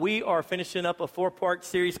We are finishing up a 4-part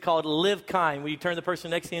series called Live Kind. Will you turn to the person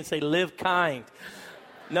next to you and say, live kind?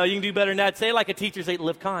 No, you can do better than that. Say it like a teacher, say,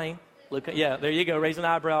 live kind. Yeah, there you go. Raise an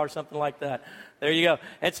eyebrow or something like that. There you go.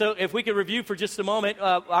 And so if we could review for just a moment,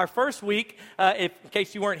 our first week, in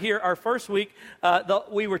case you weren't here, our first week,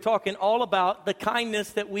 we were talking all about the kindness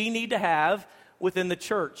that we need to have within the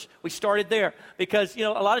church. We started there because, a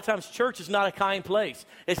lot of times church is not a kind place.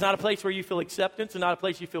 It's not a place where you feel acceptance, and not a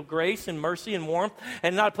place you feel grace and mercy and warmth,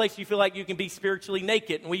 and not a place you feel like you can be spiritually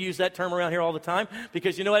naked. And we use that term around here all the time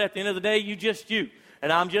because you know what? At the end of the day, you just you.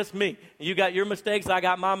 And I'm just me. You got your mistakes, I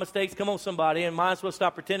got my mistakes. Come on, somebody. And might as well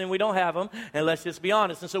stop pretending we don't have them, and let's just be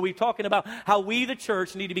honest. And so we're talking about how we, the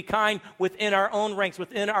church, need to be kind within our own ranks,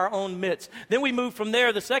 within our own midst. Then we moved from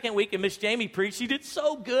there the second week, and Miss Jamie preached. She did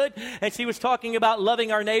so good. And she was talking about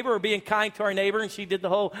loving our neighbor or being kind to our neighbor. And she did the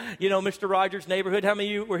whole, Mr. Rogers' neighborhood. How many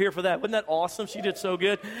of you were here for that? Wasn't that awesome? She did so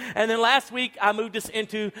good. And then last week, I moved us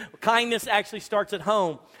into kindness actually starts at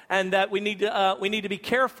home. And that we need to be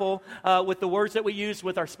careful with the words that we use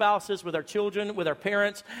with our spouses, with our children, with our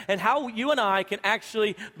parents, and how you and I can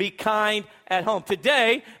actually be kind at home.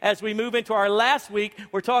 Today, as we move into our last week,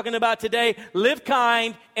 we're talking about today, live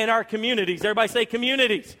kind in our communities. Everybody say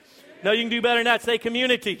communities. No, you can do better than that. Say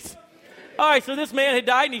communities. All right, so this man had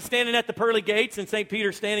died, and he's standing at the pearly gates, and St.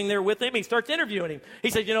 Peter's standing there with him. He starts interviewing him. He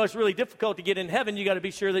said, it's really difficult to get in heaven. You got to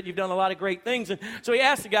be sure that you've done a lot of great things. And so he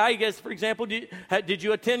asked the guy, he goes, for example, did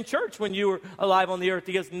you attend church when you were alive on the earth?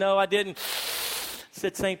 He goes, no, I didn't.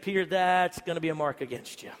 Said St. Peter, that's going to be a mark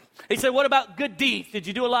against you. He said, what about good deeds? Did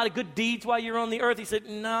you do a lot of good deeds while you were on the earth? He said,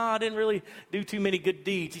 no, I didn't really do too many good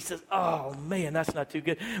deeds. He says, oh, man, that's not too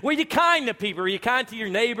good. Were you kind to people? Were you kind to your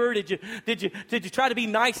neighbor? Did you try to be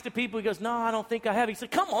nice to people? He goes, no, I don't think I have. He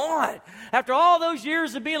said, come on. After all those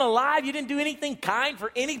years of being alive, you didn't do anything kind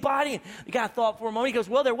for anybody? And the guy thought for a moment. He goes,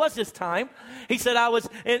 well, there was this time. He said, I was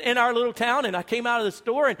in our little town, and I came out of the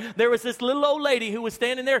store, and there was this little old lady who was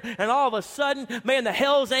standing there, and all of a sudden, man, the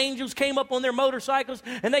Hell's Angels came up on their motorcycles,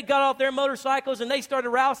 and they got off their motorcycles, and they started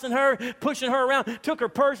rousing her, pushing her around, took her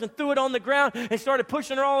purse and threw it on the ground, and started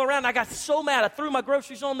pushing her all around. I got so mad. I threw my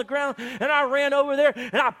groceries on the ground, and I ran over there,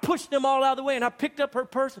 and I pushed them all out of the way, and I picked up her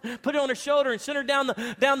purse, put it on her shoulder, and sent her down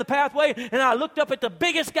the pathway, and I looked up at the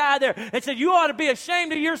biggest guy there and said, you ought to be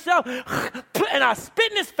ashamed of yourself, and I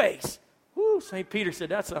spit in his face. Woo, St. Peter said,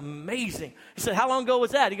 that's amazing. He said, how long ago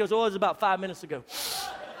was that? He goes, it was about 5 minutes ago.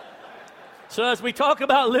 So as we talk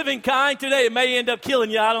about living kind today, it may end up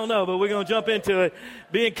killing you, I don't know, but we're going to jump into it.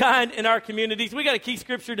 Being kind in our communities. We got a key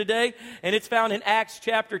scripture today, and it's found in Acts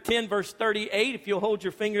chapter 10, verse 38. If you'll hold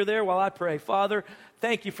your finger there while I pray. Father,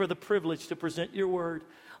 thank you for the privilege to present your word.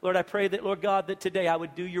 Lord, I pray that, Lord God, that today I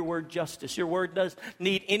would do your word justice. Your word does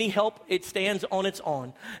need any help. It stands on its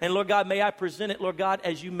own. And, Lord God, may I present it, Lord God,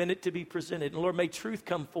 as you meant it to be presented. And, Lord, may truth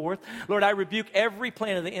come forth. Lord, I rebuke every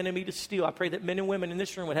plan of the enemy to steal. I pray that men and women in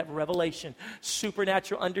this room would have revelation,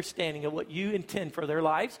 supernatural understanding of what you intend for their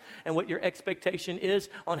lives and what your expectation is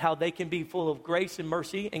on how they can be full of grace and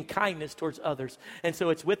mercy and kindness towards others. And so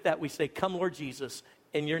it's with that we say, come, Lord Jesus.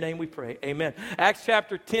 In your name we pray. Amen. Acts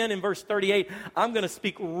chapter 10 and verse 38. I'm going to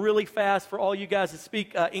speak really fast for all you guys that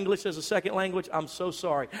speak English as a second language. I'm so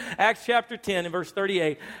sorry. Acts chapter 10 and verse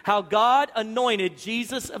 38. How God anointed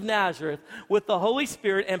Jesus of Nazareth with the Holy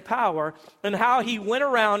Spirit and power, and how he went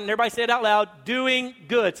around, and everybody say it out loud, doing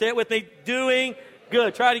good. Say it with me. Doing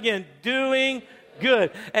good. Try it again. Doing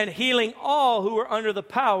good, and healing all who were under the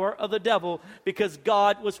power of the devil, because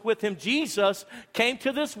God was with him. Jesus came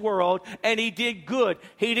to this world and he did good.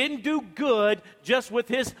 He didn't do good just with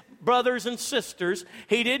his brothers and sisters.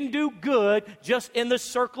 He didn't do good just in the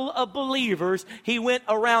circle of believers. He went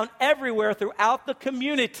around everywhere throughout the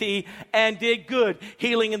community and did good,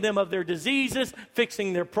 healing them of their diseases,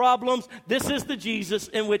 fixing their problems. This is the Jesus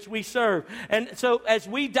in which we serve. And so as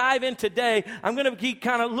we dive in today, I'm going to keep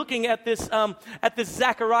kind of looking at this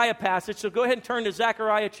Zechariah passage. So go ahead and turn to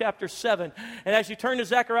Zechariah chapter 7. And as you turn to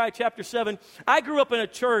Zechariah chapter 7, I grew up in a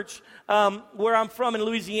church where I'm from in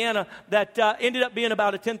Louisiana that ended up being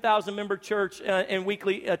about a 10,000 member church in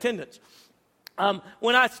weekly attendance.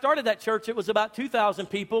 When I started that church, it was about 2,000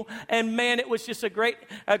 people, and man, it was just a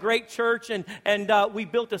great church, and we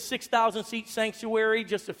built a 6,000-seat sanctuary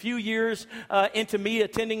just a few years into me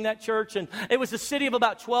attending that church, and it was a city of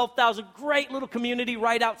about 12,000, great little community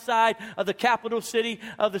right outside of the capital city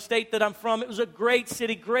of the state that I'm from. It was a great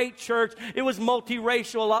city, great church. It was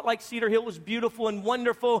multiracial, a lot like Cedar Hill. It was beautiful and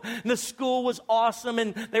wonderful, and the school was awesome,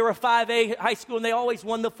 and they were a 5A high school, and they always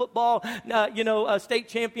won the football, state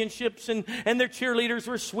championships, and their cheerleaders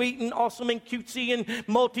were sweet and awesome and cutesy and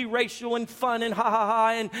multiracial and fun and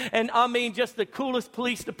ha. And I mean, just the coolest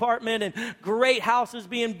police department and great houses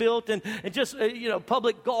being built and just,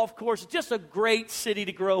 public golf courses. Just a great city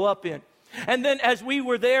to grow up in. And then as we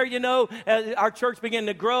were there, our church began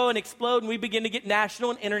to grow and explode, and we began to get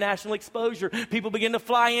national and international exposure. People began to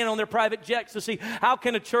fly in on their private jets to see how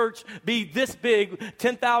can a church be this big,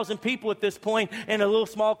 10,000 people at this point in a little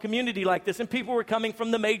small community like this. And people were coming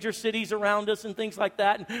from the major cities around us and things like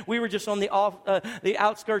that. And we were just on the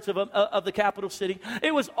outskirts of the capital city.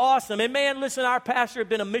 It was awesome. And man, listen, our pastor had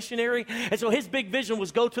been a missionary, and so his big vision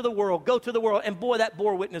was go to the world. And boy, that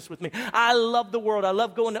bore witness with me. I love the world. I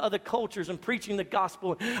love going to other cultures and preaching the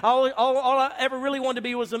gospel. All I ever really wanted to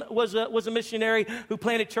be was a missionary who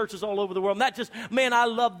planted churches all over the world. And that just, man, I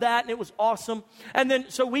loved that, and it was awesome. And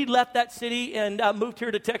then, so we left that city and moved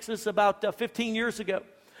here to Texas about 15 years ago.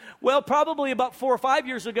 Well, probably about 4 or 5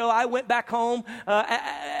 years ago, I went back home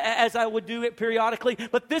as I would do it periodically.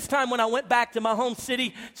 But this time when I went back to my home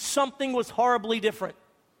city, something was horribly different.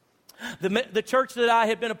 The church that I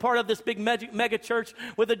had been a part of, this big mega church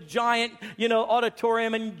with a giant,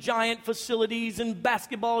 auditorium and giant facilities and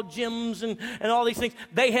basketball gyms and all these things,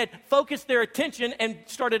 they had focused their attention and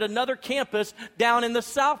started another campus down in the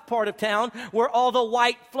south part of town where all the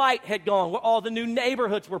white flight had gone, where all the new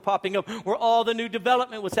neighborhoods were popping up, where all the new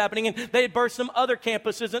development was happening. And they had birthed some other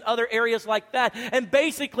campuses in other areas like that, and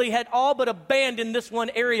basically had all but abandoned this one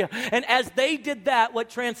area. And as they did that, what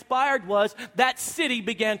transpired was that city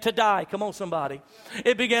began to die. Come on, somebody.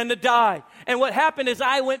 It began to die. And what happened is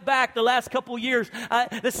I went back the last couple years.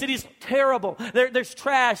 The city's terrible. There's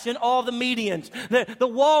trash in all the medians. The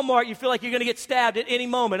Walmart, you feel like you're going to get stabbed at any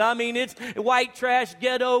moment. I mean, it's white trash,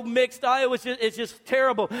 ghetto, mixed. It's just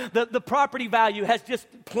terrible. The property value has just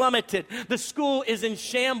plummeted. The school is in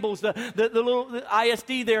shambles. The little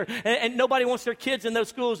ISD there, and nobody wants their kids in those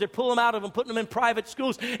schools. They're pulling them out of them, putting them in private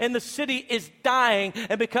schools. And the city is dying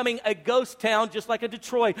and becoming a ghost town just like a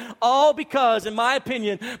Detroit. All because, in my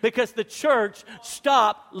opinion, because the church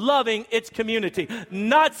stopped loving its community.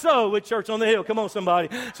 Not so with Church on the Hill. Come on, somebody.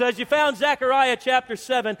 So as you found Zechariah chapter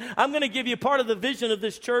 7, I'm going to give you part of the vision of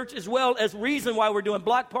this church as well as reason why we're doing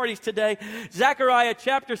block parties today. Zechariah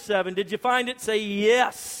chapter 7. Did you find it? Say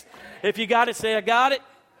yes. If you got it, say I got it.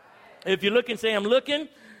 If you're looking, say I'm looking.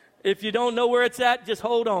 If you don't know where it's at, just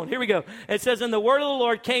hold on. Here we go. It says, and the word of the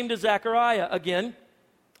Lord came to Zechariah again.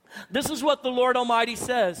 This is what the Lord Almighty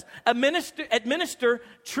says. Administer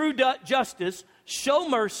true justice, show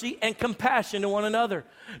mercy and compassion to one another.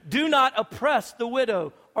 Do not oppress the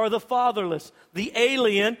widow or the fatherless, the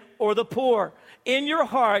alien or the poor. In your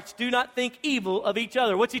hearts, do not think evil of each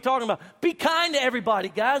other. What's he talking about? Be kind to everybody,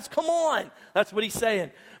 guys. Come on. That's what he's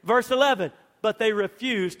saying. Verse 11, but they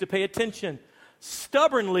refused to pay attention.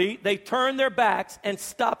 Stubbornly, they turned their backs and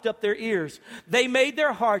stopped up their ears. They made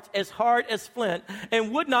their hearts as hard as flint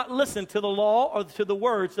and would not listen to the law or to the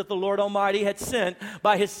words that the Lord Almighty had sent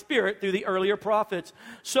by his Spirit through the earlier prophets.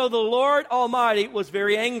 So the Lord Almighty was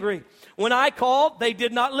very angry. When I called, they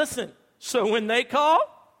did not listen. So when they call,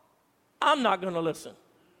 I'm not going to listen.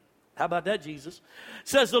 How about that, Jesus?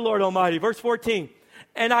 Says the Lord Almighty. Verse 14,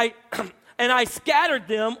 and I scattered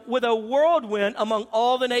them with a whirlwind among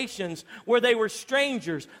all the nations where they were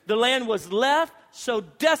strangers. The land was left so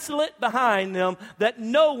desolate behind them that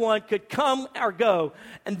no one could come or go.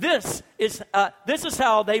 And this is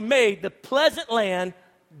how they made the pleasant land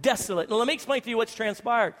desolate. Now, let me explain to you what's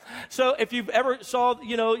transpired. So if you've ever saw,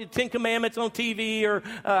 Ten Commandments on TV, or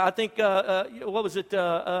I think, what was it?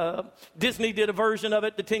 Disney did a version of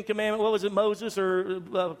it, the Ten Commandments. What was it, Moses or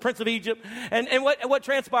Prince of Egypt? And what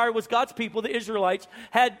transpired was God's people, the Israelites,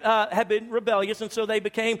 had been rebellious, and so they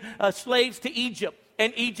became slaves to Egypt.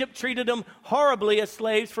 And Egypt treated them horribly as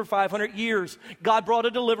slaves for 500 years. God brought a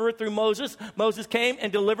deliverer through Moses. Moses came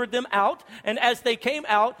and delivered them out. And as they came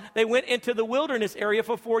out, they went into the wilderness area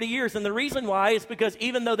for 40 years. And the reason why is because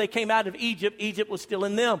even though they came out of Egypt, Egypt was still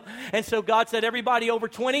in them. And so God said, everybody over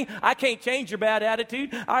 20, I can't change your bad attitude.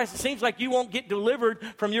 It seems like you won't get delivered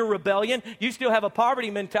from your rebellion. You still have a poverty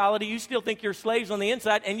mentality. You still think you're slaves on the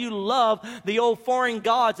inside. And you love the old foreign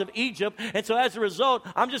gods of Egypt. And so as a result,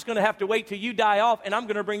 I'm just going to have to wait till you die off, and I'm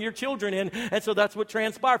going to bring your children in. And so that's what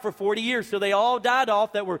transpired for 40 years. So they all died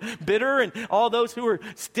off that were bitter, and all those who were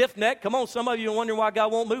stiff-necked. Come on, some of you are wondering why God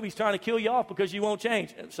won't move. He's trying to kill you off because you won't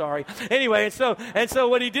change. I'm sorry. Anyway, and so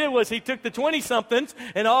what he did was he took the 20-somethings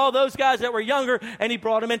and all those guys that were younger, and he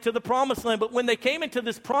brought them into the promised land. But when they came into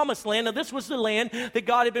this promised land, now this was the land that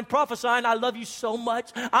God had been prophesying, I love you so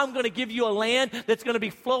much. I'm going to give you a land that's going to be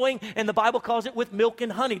flowing, and the Bible calls it with milk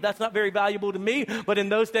and honey. That's not very valuable to me, but in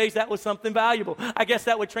those days that was something valuable. I guess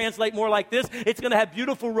that would translate more like this. It's going to have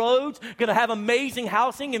beautiful roads, going to have amazing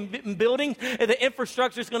housing and buildings, and the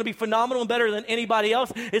infrastructure is going to be phenomenal and better than anybody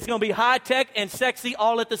else. It's going to be high tech and sexy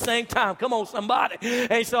all at the same time. Come on, somebody.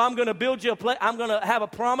 And so I'm going to build you I'm going to have a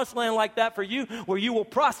promised land like that for you where you will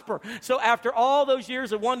prosper. So after all those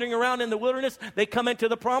years of wandering around in the wilderness, they come into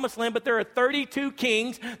the promised land, but there are 32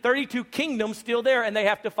 kings, 32 kingdoms still there, and they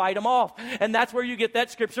have to fight them off. And that's where you get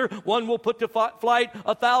that scripture, one will put to flight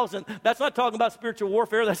 1,000. That's not talking about spiritual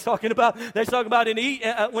warfare. That's talking about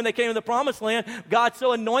when they came to the promised land, God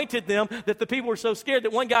so anointed them that the people were so scared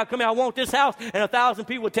that one guy would come in, I want this house, and 1,000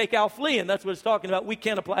 people would take out fleeing. That's what it's talking about. We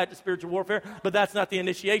can't apply it to spiritual warfare, but that's not the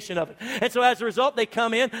initiation of it. And so as a result, they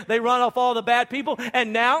come in, they run off all the bad people,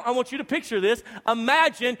 and now I want you to picture this.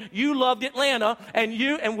 Imagine you loved Atlanta,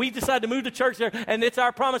 and we decide to move to church there, and it's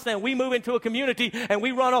our promised land. We move into a community, and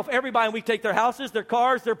we run off everybody, and we take their houses, their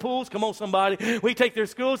cars, their pools. Come on, somebody. We take their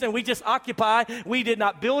schools, and we just occupy. We did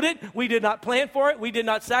not build it. We did not plan for it. We did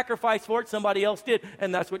not sacrifice for it. Somebody else did,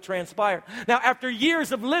 and that's what transpired. Now, after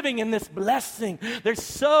years of living in this blessing, it's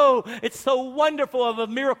so wonderful of a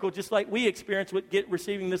miracle, just like we experienced with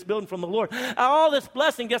receiving this building from the Lord. All this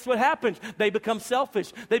blessing, guess what happens? They become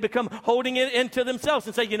selfish. They become holding it into themselves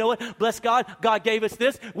and say, you know what? Bless God. God gave us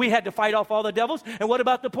this. We had to fight off all the devils. And what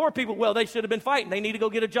about the poor people? Well, they should have been fighting. They need to go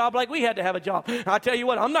get a job like we had to have a job. I tell you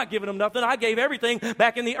what, I'm not giving them nothing. I gave everything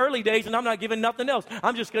back in the early days, and I'm not giving nothing else.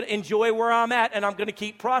 I'm just going to enjoy where I'm at, and I'm going to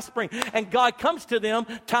keep prospering. And God comes to them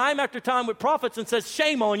time after time with prophets and says,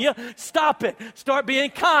 shame on you. Stop it. Start being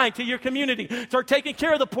kind to your community. Start taking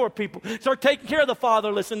care of the poor people. Start taking care of the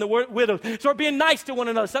fatherless and the widows. Start being nice to one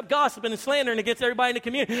another. Stop gossiping and slandering against everybody in the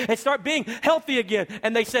community, and start being healthy again.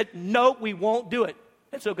 And they said, no, we won't do it.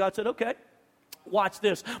 And so God said, okay, watch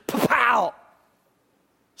this. Pow!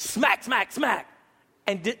 Smack, smack, smack.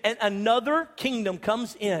 And another kingdom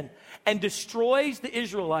comes in and destroys the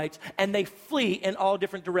Israelites, and they flee in all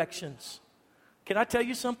different directions. Can I tell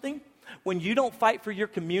you something? When you don't fight for your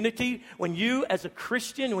community, when you as a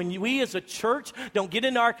Christian, we as a church don't get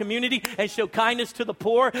into our community and show kindness to the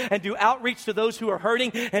poor and do outreach to those who are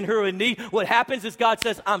hurting and who are in need, what happens is God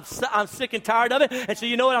says, I'm sick and tired of it. And so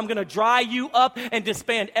you know what? I'm going to dry you up and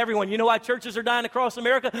disband everyone. You know why churches are dying across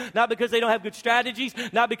America? Not because they don't have good strategies,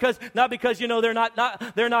 not because you know they're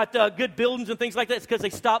not good buildings and things like that. It's because they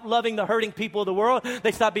stop loving the hurting people of the world.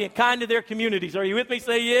 They stop being kind to their communities. Are you with me?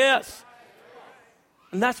 Say yes.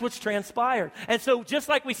 And that's what's transpired. And so just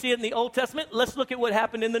like we see it in the Old Testament, let's look at what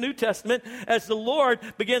happened in the New Testament as the Lord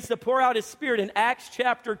begins to pour out his Spirit in Acts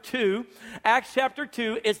chapter 2. Acts chapter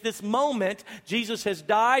 2 is this moment. Jesus has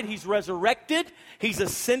died. He's resurrected. He's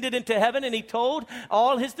ascended into heaven. And he told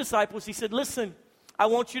all his disciples, he said, listen, I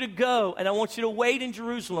want you to go and I want you to wait in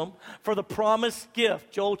Jerusalem for the promised gift.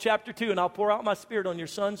 Joel chapter 2, and I'll pour out my Spirit on your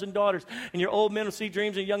sons and daughters, and your old men will see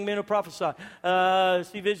dreams and young men will prophesy.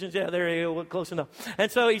 See visions. Yeah, there you go. Close enough. And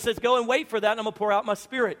so he says, go and wait for that, and I'm going to pour out my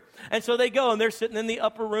Spirit. And so they go, and they're sitting in the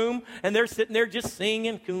upper room, and they're sitting there just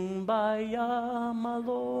singing, Kumbaya, my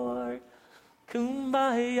Lord,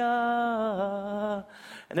 Kumbaya.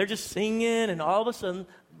 And they're just singing, and all of a sudden,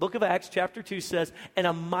 the book of Acts chapter 2 says, and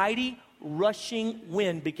a mighty rushing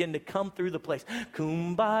wind began to come through the place.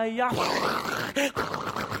 Kumbaya.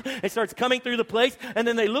 It starts coming through the place, and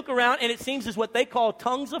then they look around, and it seems as what they call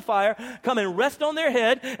tongues of fire come and rest on their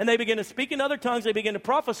head, and they begin to speak in other tongues. They begin to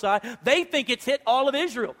prophesy. They think it's hit all of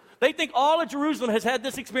Israel. They think all of Jerusalem has had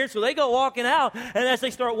this experience, so they go walking out, and as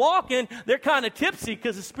they start walking, they're kind of tipsy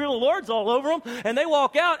because the Spirit of the Lord's all over them, and they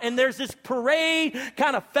walk out, and there's this parade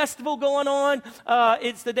kind of festival going on.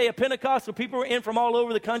 It's the day of Pentecost, so people are in from all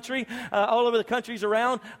over the country, all over the countries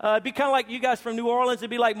around. It'd be kind of like you guys from New Orleans.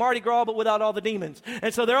 It'd be like Mardi Gras, but without all the demons.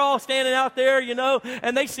 And so they're all standing out there, you know,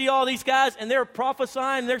 and they see all these guys, and they're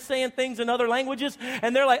prophesying, they're saying things in other languages,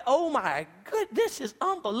 and they're like, oh my God, this is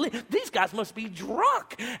unbelievable. These guys must be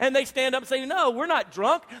drunk. And they stand up and say, no, we're not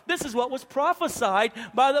drunk. This is what was prophesied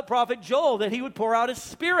by the prophet Joel, that he would pour out his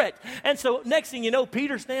Spirit. And so next thing you know,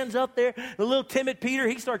 Peter stands up there, the little timid Peter,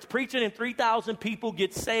 he starts preaching, and 3,000 people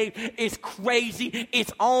get saved. It's crazy.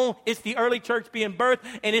 It's the early church being birthed,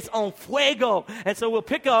 and it's on fuego. And so we'll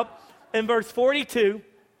pick up in verse 42.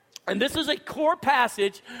 And this is a core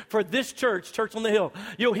passage for this church on the hill.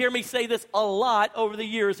 You'll hear me say this a lot over the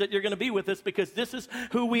years that you're going to be with us, because this is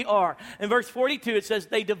who we are. In verse 42, it says,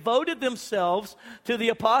 they devoted themselves to the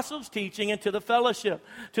apostles' teaching and to the fellowship,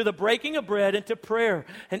 to the breaking of bread and to prayer.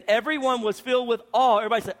 And everyone was filled with awe.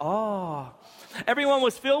 Everybody say, awe. Everyone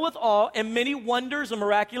was filled with awe, and many wonders and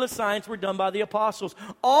miraculous signs were done by the apostles.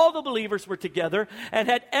 All the believers were together and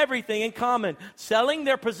had everything in common. Selling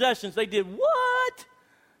their possessions, they did what?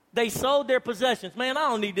 They sold their possessions. Man, I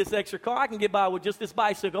don't need this extra car. I can get by with just this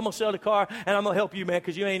bicycle. I'm going to sell the car, and I'm going to help you, man,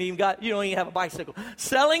 because you don't even have a bicycle.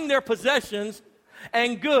 Selling their possessions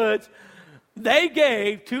and goods, they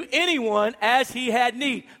gave to anyone as he had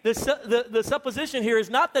need. The supposition here is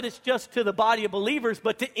not that it's just to the body of believers,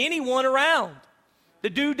 but to anyone around. The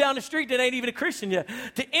dude down the street that ain't even a Christian yet.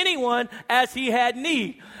 To anyone as he had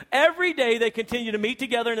need. Every day they continued to meet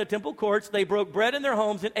together in the temple courts. They broke bread in their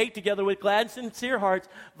homes and ate together with glad and sincere hearts.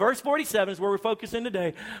 Verse 47 is where we're focusing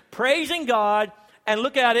today. Praising God, and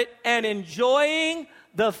look at it, and enjoying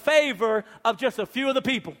the favor of just a few of the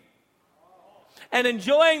people. And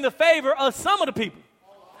enjoying the favor of some of the people.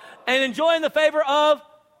 And enjoying the favor of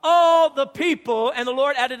all the people, and the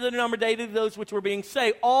Lord added to the number daily those which were being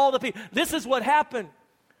saved. All the people. This is what happened.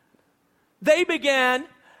 They began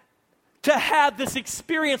to have this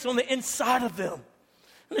experience on the inside of them.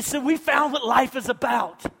 And they said, we found what life is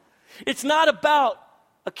about. It's not about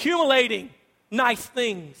accumulating nice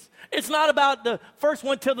things. It's not about the first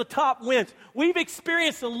one till the top wins. We've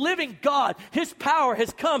experienced the living God. His power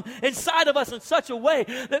has come inside of us in such a way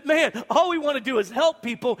that, man, all we want to do is help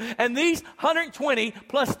people. And these 120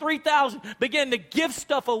 plus 3,000 began to give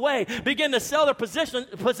stuff away, began to sell their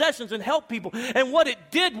possessions and help people. And what it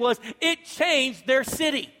did was it changed their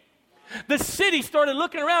city. The city started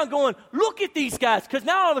looking around going, look at these guys. Because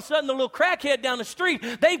now all of a sudden the little crackhead down the street,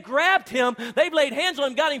 they've grabbed him, they've laid hands on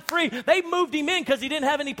him, got him free. They've moved him in because he didn't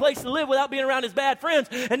have any place to live without being around his bad friends.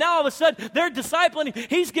 And now all of a sudden they're discipling him.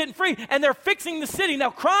 He's getting free. And they're fixing the city. Now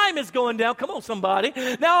crime is going down. Come on, somebody.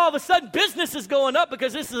 Now all of a sudden business is going up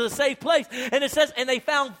because this is a safe place. And it says, and they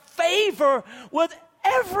found favor with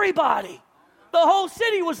everybody. The whole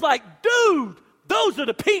city was like, dude, those are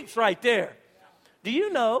the peeps right there. Do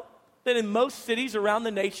you know that in most cities around the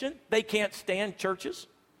nation, they can't stand churches?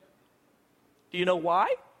 Do you know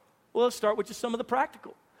why? Well, let's start with just some of the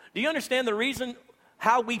practical. Do you understand the reason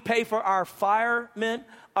how we pay for our firemen,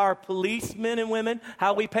 our policemen and women,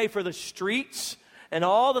 how we pay for the streets, and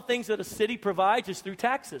all the things that a city provides is through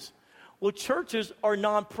taxes? Well, churches are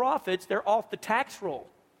nonprofits. They're off the tax roll.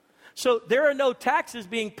 So there are no taxes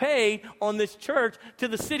being paid on this church to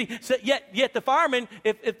the city. So yet the firemen,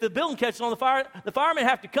 if the building catches on the fire, the firemen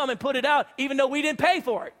have to come and put it out even though we didn't pay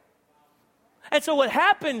for it. And so what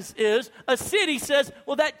happens is a city says,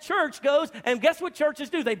 well, that church goes, and guess what churches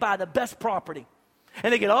do? They buy the best property.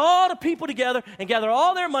 And they get all the people together and gather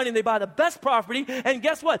all their money, and they buy the best property. And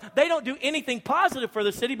guess what? They don't do anything positive for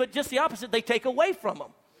the city, but just the opposite. They take away from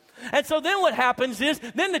them. And so then what happens is,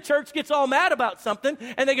 then the church gets all mad about something,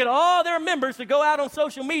 and they get all their members to go out on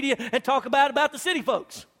social media and talk about the city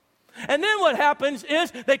folks. And then what happens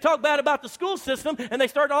is they talk bad about the school system, and they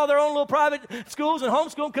start all their own little private schools and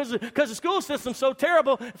homeschool because the school system's so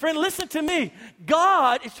terrible. Friend, listen to me.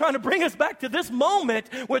 God is trying to bring us back to this moment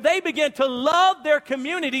where they begin to love their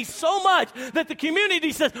community so much that the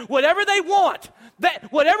community says, whatever they want,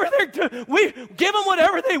 whatever they're doing, we give them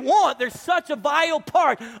whatever they want. They're such a vital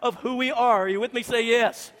part of who we are. Are you with me? Say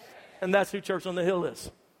yes. And that's who Church on the Hill is.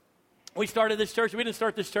 We started this church. We didn't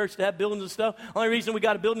start this church to have buildings and stuff. Only reason we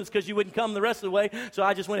got a building is because you wouldn't come the rest of the way. So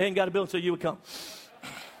I just went ahead and got a building so you would come.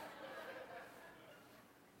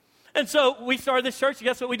 And so we started this church.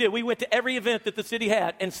 Guess what we did? We went to every event that the city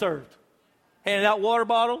had and served. Handed out water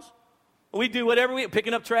bottles. We do whatever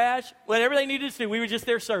picking up trash, whatever they needed to do. We were just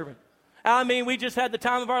there serving. I mean, we just had the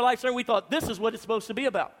time of our life serving. We thought this is what it's supposed to be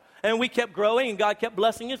about. And we kept growing, and God kept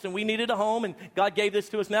blessing us, and we needed a home, and God gave this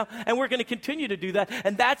to us now. And we're going to continue to do that,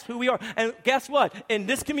 and that's who we are. And guess what? In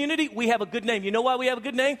this community, we have a good name. You know why we have a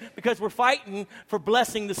good name? Because we're fighting for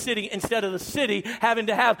blessing the city instead of the city having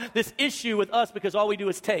to have this issue with us because all we do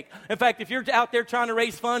is take. In fact, if you're out there trying to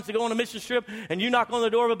raise funds to go on a mission trip, and you knock on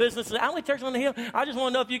the door of a business and say, I'm with Church on the Hill, I just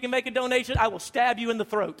want to know if you can make a donation, I will stab you in the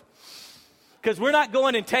throat. Because we're not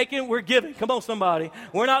going and taking, we're giving. Come on, somebody.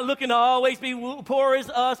 We're not looking to always be poor as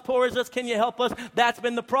us, can you help us? That's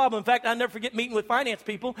been the problem. In fact, I never forget meeting with finance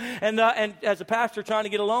people and as a pastor trying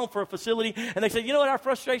to get a loan for a facility. And they said, you know what our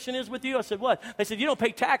frustration is with you? I said, what? They said, you don't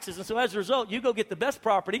pay taxes. And so as a result, you go get the best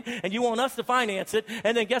property and you want us to finance it.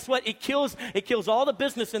 And then guess what? It kills all the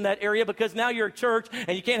business in that area because now you're a church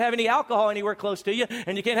and you can't have any alcohol anywhere close to you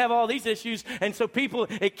and you can't have all these issues. And so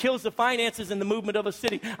it kills the finances and the movement of a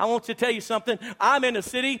city. I want to tell you something. something? I'm in a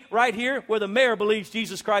city right here where the mayor believes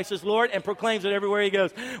Jesus Christ is Lord and proclaims it everywhere he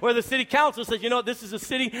goes. Where the city council says, you know what, this is a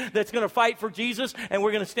city that's going to fight for Jesus and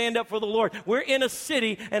we're going to stand up for the Lord. We're in a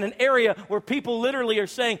city and an area where people literally are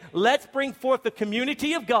saying, let's bring forth the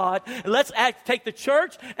community of God, and let's take the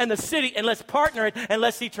church and the city and let's partner it and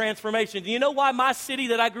let's see transformation. Do you know why my city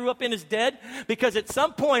that I grew up in is dead? Because at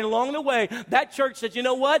some point along the way, that church said, you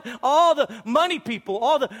know what? All the money people,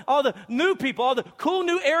 all the new people, all the cool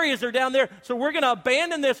new areas are down there, so we're going to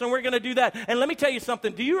abandon this and we're going to do that. And let me tell you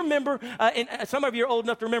something. Do you remember, some of you are old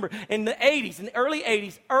enough to remember, in the 80s, in the early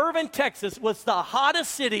 80s, Irving, Texas was the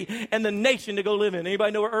hottest city in the nation to go live in.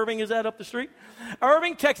 Anybody know where Irving is at up the street?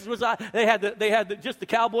 Irving, Texas was, they had just the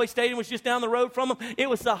Cowboy Stadium was just down the road from them. It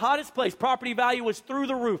was the hottest place. Property value was through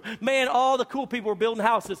the roof. Man, all the cool people were building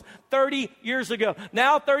houses 30 years ago.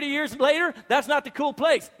 Now, 30 years later, that's not the cool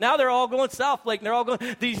place. Now they're all going South Lake, and they're all going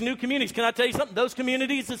these new communities. Can I tell you something? Those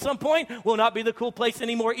communities at some point will not be the cool place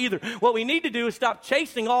anymore either. What we need to do is stop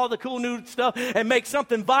chasing all the cool new stuff and make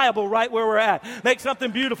something viable right where we're at. Make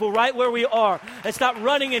something beautiful right where we are. And stop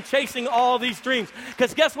running and chasing all these dreams.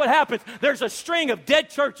 Because guess what happens? There's a string of dead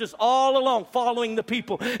churches all along following the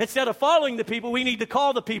people. Instead of following the people, we need to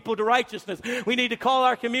call the people to righteousness. We need to call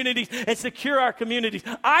our communities and secure our communities.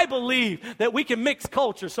 I believe that we can mix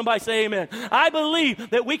culture. Somebody say amen. I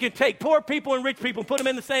believe that we can take poor people and rich people and put them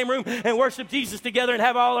in the same room and worship Jesus together and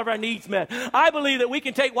have all of our needs met. I believe that we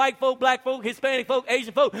can take white folk, black folk, Hispanic folk,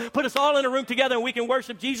 Asian folk, put us all in a room together and we can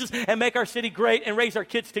worship Jesus and make our city great and raise our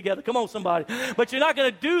kids together. Come on, somebody. But you're not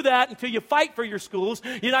going to do that until you fight for your schools.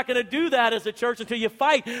 You're not going to do that as a church until you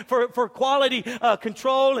fight for quality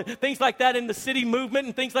control and things like that in the city movement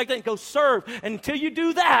and things like that and go serve. And until you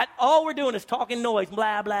do that, all we're doing is talking noise,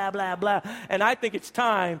 blah, blah, blah, blah. And I think it's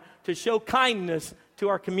time to show kindness to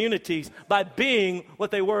our communities by being what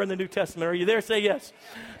they were in the New Testament. Are you there? Say yes.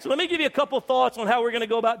 So let me give you a couple thoughts on how we're going to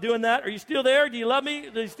go about doing that. Are you still there? Do you love me?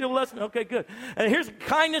 Do you still listen? Okay, good. And here's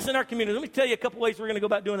kindness in our community. Let me tell you a couple ways we're going to go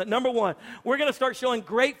about doing that. Number one, we're going to start showing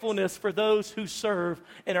gratefulness for those who serve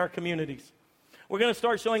in our communities. We're going to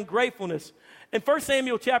start showing gratefulness. In 1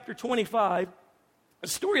 Samuel chapter 25, the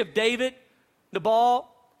story of David, Nabal,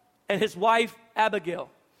 and his wife Abigail.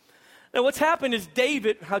 Now, what's happened is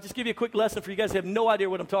David, I'll just give you a quick lesson for you guys who have no idea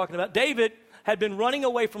what I'm talking about. David had been running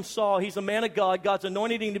away from Saul. He's a man of God. God's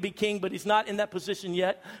anointed him to be king, but he's not in that position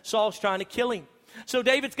yet. Saul's trying to kill him. So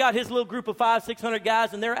David's got his little group of 500-600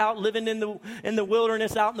 guys, and they're out living in the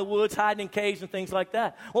wilderness, out in the woods, hiding in caves and things like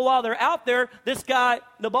that. Well, while they're out there, this guy,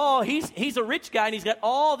 Nabal, he's a rich guy, and he's got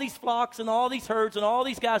all these flocks and all these herds and all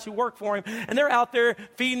these guys who work for him, and they're out there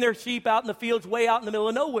feeding their sheep out in the fields way out in the middle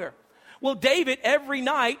of nowhere. Well, David, every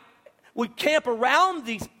night, would camp around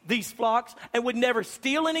these flocks and would never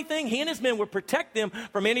steal anything. He and his men would protect them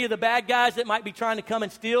from any of the bad guys that might be trying to come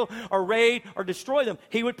and steal or raid or destroy them.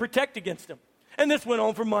 He would protect against them. And this went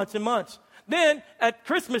on for months and months. Then at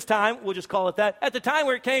Christmas time, we'll just call it that, at the time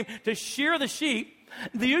where it came to shear the sheep,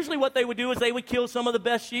 usually what they would do is they would kill some of the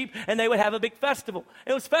best sheep and they would have a big festival.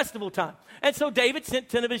 It was festival time. And so David sent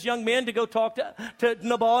 10 of his young men to go talk to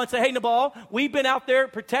Nabal and say, hey, Nabal, we've been out there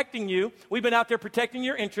protecting you. We've been out there protecting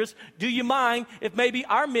your interests. Do you mind if maybe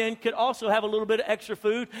our men could also have a little bit of extra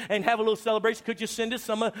food and have a little celebration? Could you send us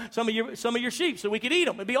some of your sheep so we could eat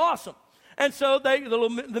them? It'd be awesome. And so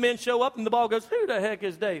the men show up and Nabal goes, who the heck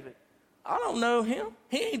is David? I don't know him.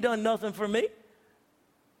 He ain't done nothing for me.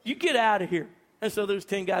 You get out of here. And so those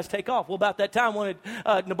 10 guys take off. Well, about that time, one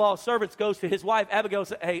of Nabal's servants goes to his wife, Abigail, and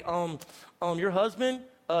says, hey, your husband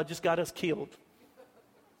just got us killed.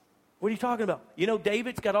 What are you talking about? You know,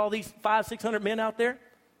 David's got all these 500-600 men out there,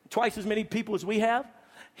 twice as many people as we have.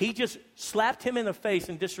 He just slapped him in the face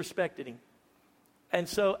and disrespected him. And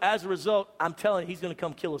so as a result, I'm telling you, he's going to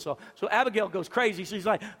come kill us all. So Abigail goes crazy. She's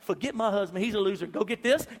like, forget my husband. He's a loser. Go get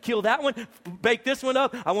this, kill that one, bake this one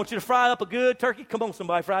up. I want you to fry up a good turkey. Come on,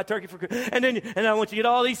 somebody, fry a turkey for good. And I want you to get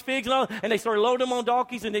all these figs and all. And they started loading them on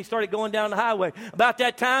donkeys, and they started going down the highway. About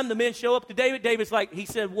that time, the men show up to David. David's like, he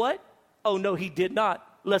said, what? Oh, no, he did not.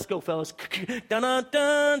 Let's go, fellas.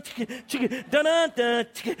 Dun-dun-dun, dun-dun-dun,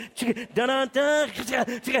 dun-dun-dun.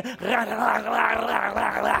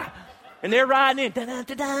 And they're riding in.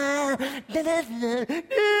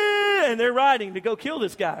 And they're riding to go kill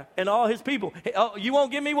this guy and all his people. Oh, you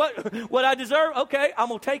won't give me what I deserve? Okay, I'm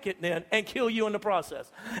going to take it then and kill you in the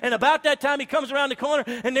process. And about that time, he comes around the corner,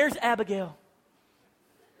 and there's Abigail.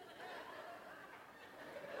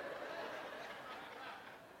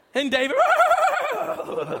 And David,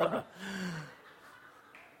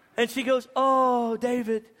 and she goes, oh,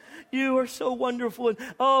 David, You are so wonderful. And,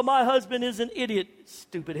 oh, my husband is an idiot,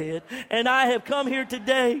 stupid head. And I have come here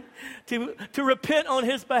today to repent on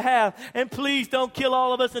his behalf. And please don't kill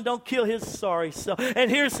all of us and don't kill his sorry self. And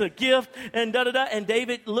here's a gift and da-da-da. And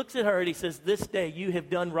David looks at her and he says, this day you have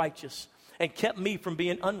done righteous and kept me from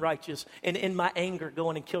being unrighteous and in my anger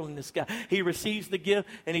going and killing this guy. He receives the gift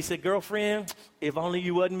and he said, girlfriend, if only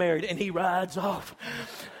you wasn't married. And he rides off.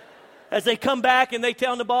 As they come back and they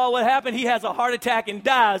tell Nabal what happened, he has a heart attack and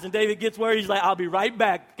dies. And David gets where he's like, I'll be right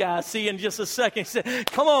back, guys. See you in just a second. He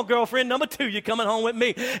said, come on, girlfriend, number 2, you're coming home with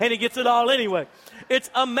me. And he gets it all anyway. It's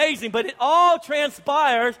amazing, but it all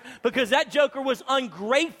transpires because that joker was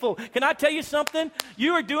ungrateful. Can I tell you something?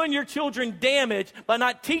 You are doing your children damage by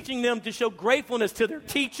not teaching them to show gratefulness to their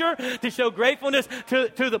teacher, to show gratefulness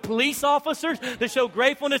to the police officers, to show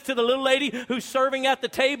gratefulness to the little lady who's serving at the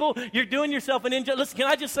table. You're doing yourself an injustice. Listen, can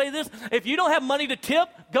I just say this? If you don't have money to tip,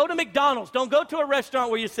 go to McDonald's. Don't go to a restaurant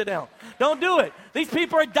where you sit down. Don't do it. These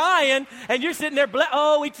people are dying, and you're sitting there,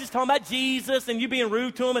 we just talking about Jesus, and you being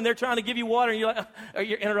rude to them, and they're trying to give you water, and you're like,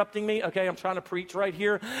 you're interrupting me? Okay, I'm trying to preach right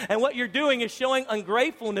here. And what you're doing is showing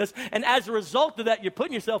ungratefulness, and as a result of that, you're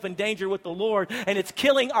putting yourself in danger with the Lord, and it's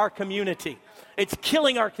killing our community. It's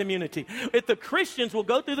killing our community. If the Christians will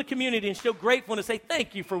go through the community and show gratefulness, say,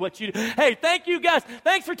 thank you for what you do. Hey, thank you guys.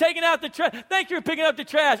 Thanks for taking out the trash. Thank you for picking up the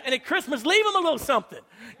trash. And at Christmas, leave them a little something.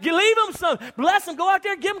 You leave them something. Bless them. Go out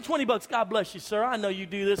there, give them $20. God bless you, sir. I know you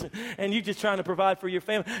do this, and you're just trying to provide for your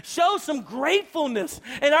family. Show some gratefulness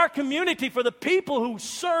in our community for the people who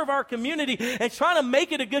serve our community and trying to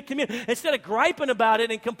make it a good community. Instead of griping about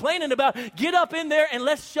it and complaining about it, get up in there and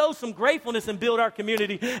let's show some gratefulness and build our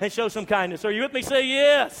community and show some kindness. Are you with me? Say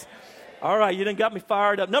yes. All right, you done got me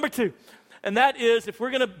fired up. Number 2, and that is if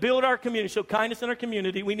we're going to build our community, show kindness in our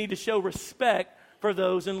community, we need to show respect for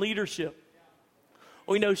those in leadership.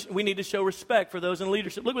 We need to show respect for those in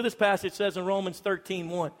leadership. Look what this passage says in Romans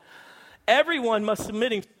 13:1. Everyone must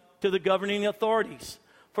submit himself to the governing authorities.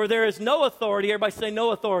 For there is no authority, everybody say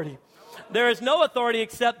no authority. There is no authority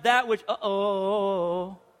except that which,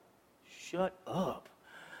 shut up.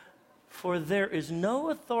 For there is no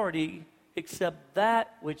authority except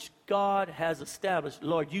that which God has established.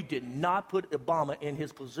 Lord, you did not put Obama in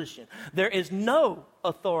his position. There is no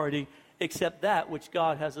authority except that which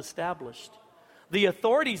God has established. The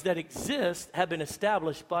authorities that exist have been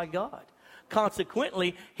established by God.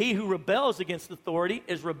 Consequently, he who rebels against authority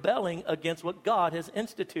is rebelling against what God has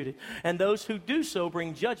instituted. And those who do so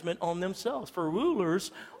bring judgment on themselves. For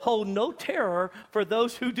rulers hold no terror for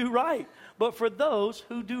those who do right, but for those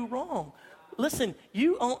who do wrong. Listen,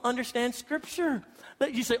 you don't understand Scripture.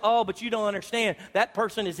 You say, but you don't understand. That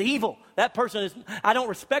person is evil. That person is, I don't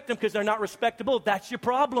respect them because they're not respectable. That's your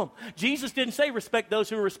problem. Jesus didn't say respect those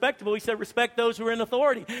who are respectable. He said respect those who are in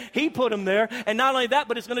authority. He put them there. And not only that,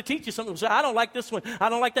 but it's going to teach you something. Say, I don't like this one. I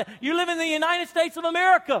don't like that. You live in the United States of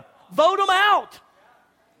America. Vote them out.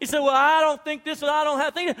 You say, well, I don't think this and I don't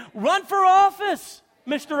have to think. Run for office,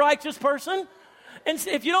 Mr. Righteous Person. And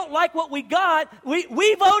if you don't like what we got, we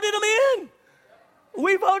voted them in.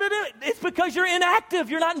 We voted it. It's because you're inactive.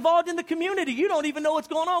 You're not involved in the community. You don't even know what's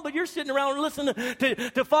going on, but you're sitting around listening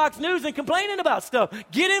to Fox News and complaining about stuff.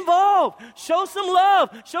 Get involved. Show some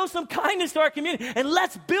love. Show some kindness to our community. And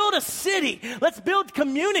let's build a city. Let's build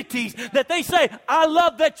communities that they say, I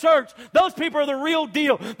love that church. Those people are the real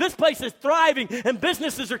deal. This place is thriving, and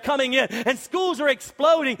businesses are coming in, and schools are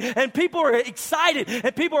exploding, and people are excited,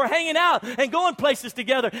 and people are hanging out and going places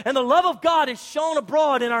together. And the love of God is shown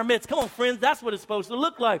abroad in our midst. Come on, friends. That's what it's supposed to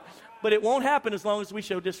look like. But it won't happen as long as we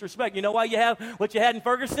show disrespect. You know why you have what you had in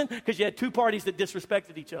Ferguson? Because you had 2 parties that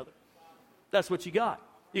disrespected each other. That's what you got.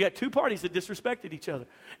 You got 2 parties that disrespected each other.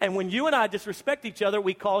 And when you and I disrespect each other,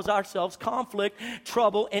 we cause ourselves conflict,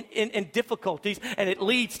 trouble, and difficulties. And it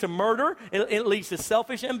leads to murder. It leads to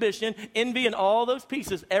selfish ambition, envy, and all those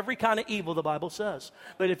pieces. Every kind of evil, the Bible says.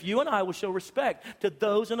 But if you and I will show respect to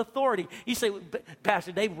those in authority, you say,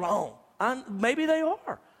 Pastor, they're wrong. Maybe they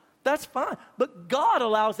are. That's fine. But God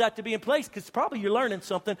allows that to be in place because probably you're learning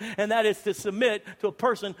something, and that is to submit to a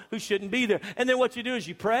person who shouldn't be there. And then what you do is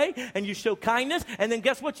you pray and you show kindness, and then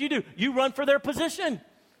guess what you do? You run for their position.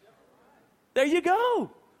 There you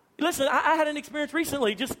go. Listen, I had an experience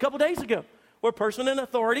recently, just a couple days ago, where a person in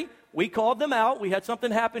authority, we called them out. We had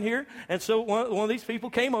something happen here. And so one of these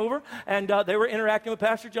people came over, and they were interacting with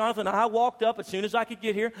Pastor Jonathan. I walked up as soon as I could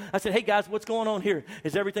get here. I said, hey, guys, what's going on here?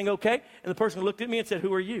 Is everything okay? And the person looked at me and said,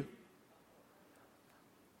 who are you?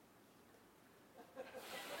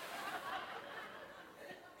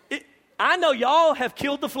 I know y'all have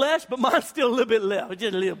killed the flesh, but mine's still a little bit left,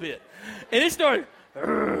 just a little bit. And it started,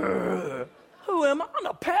 who to him, I'm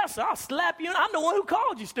the pastor. I'll slap you. I'm the one who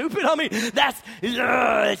called you, stupid. I mean,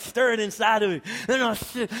 it's stirring inside of me. And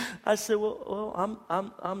I said, well,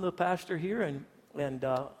 I'm the pastor here and I'm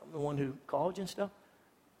the one who called you and stuff.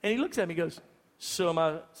 And he looks at me and goes, so am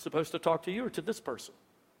I supposed to talk to you or to this person?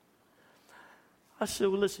 I said,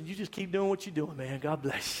 well, listen, you just keep doing what you're doing, man. God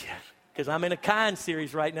bless you. Because I'm in a kind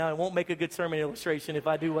series right now. It won't make a good sermon illustration if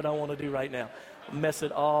I do what I want to do right now. I'll mess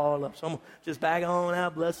it all up. So I'm just back on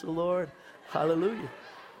out. Bless the Lord. Hallelujah.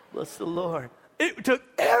 Bless the Lord. It took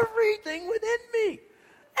everything within me.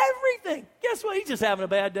 Everything. Guess what? He's just having a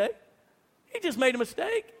bad day. He just made a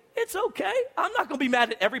mistake. It's okay. I'm not going to be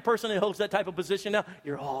mad at every person that holds that type of position now.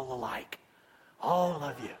 You're all alike. All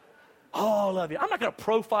of you. All of you. I'm not going to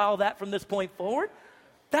profile that from this point forward.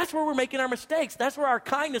 That's where we're making our mistakes. That's where our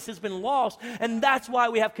kindness has been lost. And that's why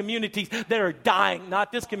we have communities that are dying.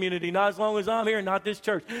 Not this community, not as long as I'm here, not this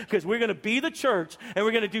church. Because we're going to be the church, and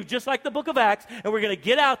we're going to do just like the book of Acts, and we're going to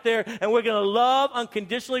get out there, and we're going to love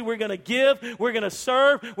unconditionally. We're going to give. We're going to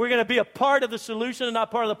serve. We're going to be a part of the solution and not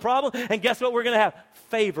part of the problem. And guess what? We're going to have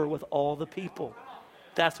favor with all the people.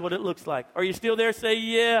 That's what it looks like. Are you still there? Say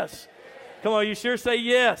yes. Come on, you sure? Say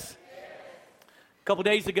yes. A couple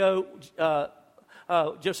days ago,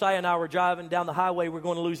 Josiah and I were driving down the highway. We're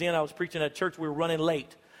going to Louisiana. I was preaching at church. We were running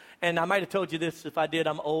late. And I might have told you this. If I did,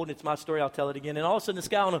 I'm old. It's my story. I'll tell it again. And all of a sudden, this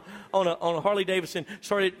guy on a Harley Davidson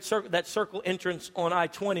started that circle entrance on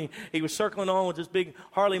I-20. He was circling on with this big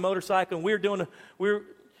Harley motorcycle. And we were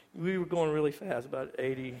going really fast, about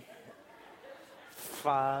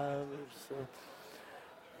 85 or so.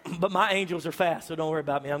 But my angels are fast, so don't worry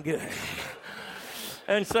about me. I'm good.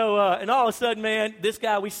 And so, and all of a sudden, man, this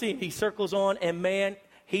guy, we see him. He circles on, and man,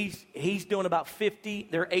 he's doing about 50.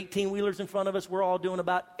 There are 18-wheelers in front of us. We're all doing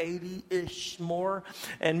about 80-ish more.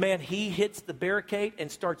 And man, he hits the barricade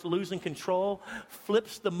and starts losing control,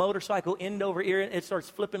 flips the motorcycle end over ear, and it starts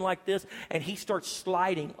flipping like this, and he starts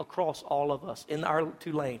sliding across all of us in our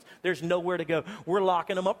two lanes. There's nowhere to go. We're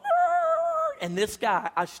locking him up. And this guy,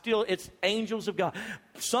 it's angels of God.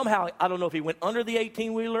 Somehow, I don't know if he went under the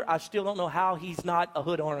 18-wheeler. I still don't know how he's not a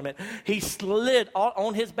hood ornament. He slid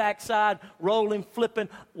on his backside, rolling, flipping,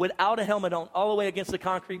 without a helmet on, all the way against the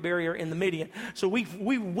concrete barrier in the median. So we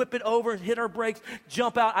whip it over, hit our brakes,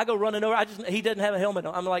 jump out. I go running over. He doesn't have a helmet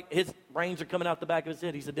on. I'm like, his brains are coming out the back of his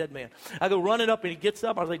head. He's a dead man. I go running up, and he gets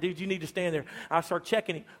up. I was like, dude, you need to stand there. I start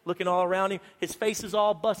checking him, looking all around him. His face is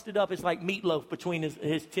all busted up. It's like meatloaf between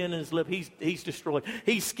his chin and his lip. He's destroyed.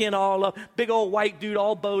 He's skin all up. Big old white dude,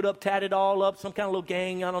 all bowed up, tatted all up. Some kind of little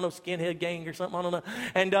gang. I don't know, skinhead gang or something. I don't know.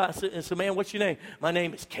 And so, man, what's your name? My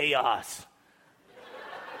name is Chaos.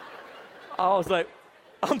 I was like,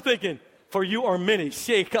 I'm thinking, for you are many.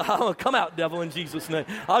 Shake. Come out, devil, in Jesus' name.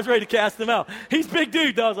 I was ready to cast him out. He's a big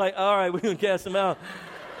dude, though. I was like, all right, we're going to cast him out.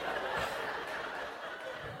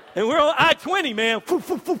 And we're on I-20, man.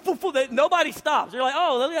 Nobody stops. They're like,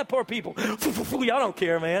 oh, look at that poor people. Y'all don't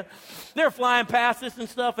care, man. They're flying past us and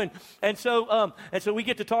stuff. And so we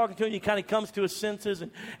get to talking to him. He kind of comes to his senses.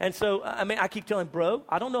 And so, I mean, I keep telling him, bro,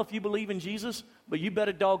 I don't know if you believe in Jesus, but you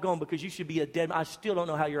better doggone because you should be a dead man. I still don't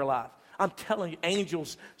know how you're alive. I'm telling you,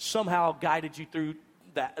 angels somehow guided you through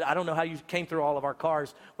that. I don't know how you came through all of our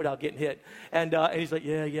cars without getting hit. And he's like,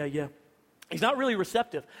 yeah. He's not really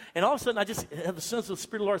receptive. And all of a sudden, I just have the sense of the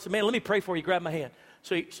Spirit of the Lord. I said, man, let me pray for you. Grab my hand.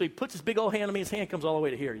 So he puts his big old hand on me. His hand comes all the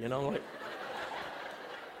way to here, you know. Like.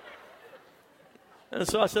 And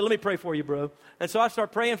so I said, let me pray for you, bro. And so I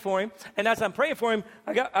start praying for him. And as I'm praying for him,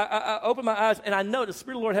 I open my eyes, and I know the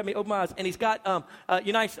Spirit of the Lord had me open my eyes. And he's got, I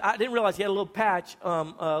didn't realize he had a little patch, a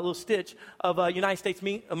little stitch of United States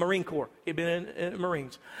Marine Corps. He'd been in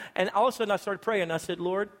Marines. And all of a sudden, I started praying. And I said,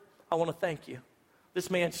 Lord, I want to thank you. This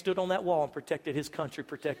man stood on that wall and protected his country,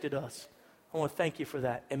 protected us. I want to thank you for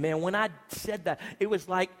that. And man, when I said that, it was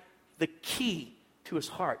like the key to his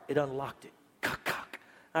heart. It unlocked it.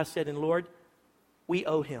 I said, and Lord, we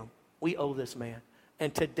owe him. We owe this man.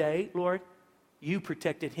 And today, Lord, you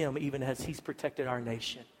protected him even as he's protected our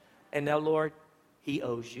nation. And now, Lord, he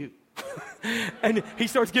owes you. And he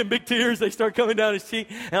starts getting big tears. They start coming down his cheek.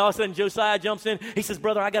 And all of a sudden, Josiah jumps in. He says,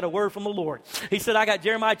 brother, I got a word from the Lord. He said, I got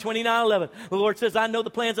Jeremiah 29:11. The Lord says, I know the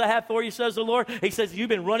plans I have for you, says the Lord. He says, you've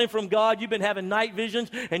been running from God. You've been having night visions,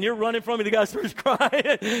 and you're running from me. The guy starts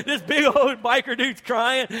crying. This big old biker dude's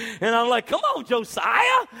crying. And I'm like, come on,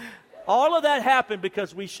 Josiah. All of that happened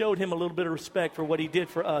because we showed him a little bit of respect for what he did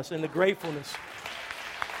for us, and the gratefulness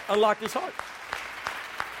unlocked his heart.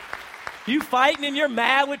 You fighting and you're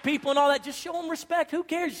mad with people and all that, just show them respect. Who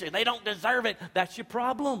cares? You say, they don't deserve it. That's your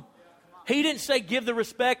problem. He didn't say give the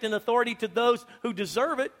respect and authority to those who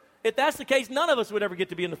deserve it. If that's the case, none of us would ever get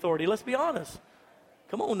to be an authority. Let's be honest.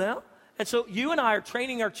 Come on now. And so you and I are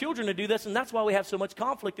training our children to do this, and that's why we have so much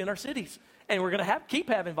conflict in our cities. And we're going to keep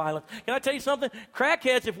having violence. Can I tell you something?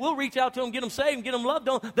 Crackheads, if we'll reach out to them, get them saved, and get them loved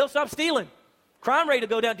on, they'll stop stealing. Crime rate will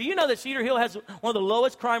go down. Do you know that Cedar Hill has one of the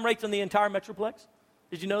lowest crime rates in the entire Metroplex?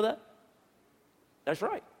 Did you know that? That's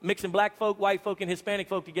right. Mixing black folk, white folk, and Hispanic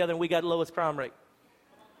folk together, and we got the lowest crime rate.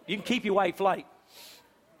 You can keep your white flight.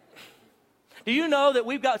 Do you know that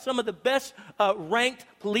we've got some of the best ranked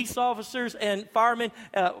police officers and firemen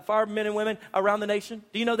and women around the nation?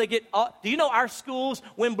 Do you know do you know our schools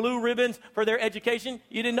win blue ribbons for their education?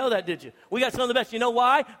 You didn't know that, did you? We got some of the best. You know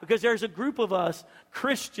why? Because there's a group of us,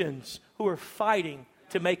 Christians, who are fighting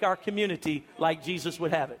to make our community like Jesus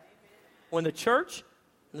would have it. When the church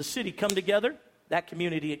and the city come together, that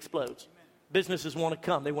community explodes. Businesses want to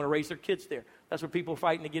come. They want to raise their kids there. That's what people are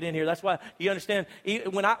fighting to get in here. That's why, you understand,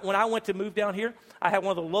 when I went to move down here, I had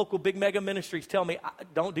one of the local big mega ministries tell me,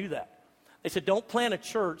 don't do that. They said, don't plant a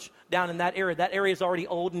church down in that area. That area is already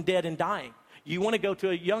old and dead and dying. You want to go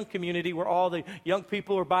to a young community where all the young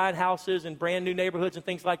people are buying houses and brand new neighborhoods and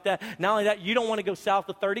things like that. Not only that, you don't want to go south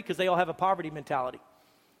of 30 because they all have a poverty mentality.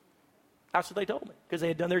 That's what they told me because they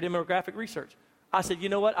had done their demographic research. I said, you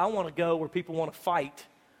know what? I want to go where people want to fight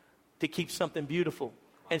to keep something beautiful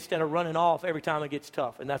instead of running off every time it gets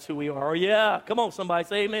tough. And that's who we are. Oh, yeah. Come on, somebody.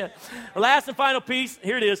 Say amen. Last and final piece,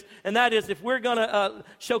 here it is. And that is, if we're going to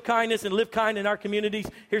show kindness and live kind in our communities,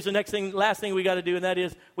 here's the last thing we got to do, and that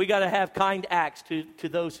is we got to have kind acts to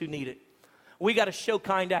those who need it. We got to show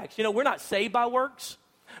kind acts. You know, we're not saved by works,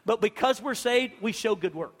 but because we're saved, we show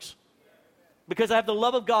good works. Because I have the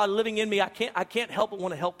love of God living in me, I can't help but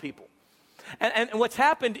want to help people. And what's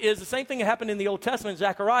happened is the same thing that happened in the Old Testament.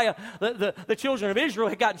 Zechariah, the children of Israel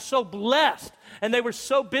had gotten so blessed, and they were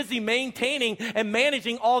so busy maintaining and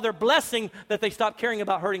managing all their blessing that they stopped caring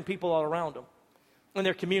about hurting people all around them in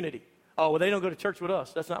their community. Oh, well, they don't go to church with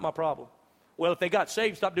us. That's not my problem. Well, if they got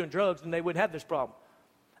saved, stopped doing drugs, then they wouldn't have this problem.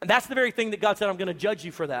 And that's the very thing that God said, I'm going to judge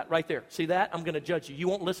you for that right there. See that? I'm going to judge you. You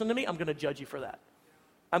won't listen to me? I'm going to judge you for that.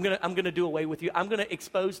 I'm going to do away with you. I'm going to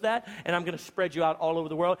expose that, and I'm going to spread you out all over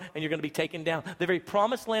the world, and you're going to be taken down. The very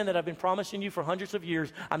promised land that I've been promising you for hundreds of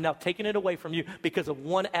years, I'm now taking it away from you because of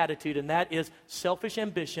one attitude, and that is selfish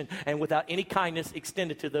ambition and without any kindness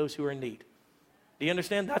extended to those who are in need. Do you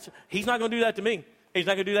understand? He's not going to do that to me. He's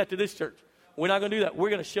not going to do that to this church. We're not going to do that. We're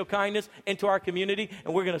going to show kindness into our community,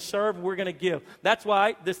 and we're going to serve, and we're going to give. That's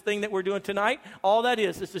why this thing that we're doing tonight, all that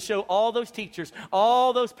is to show all those teachers,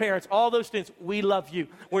 all those parents, all those students, we love you.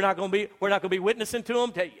 We're not going to be witnessing to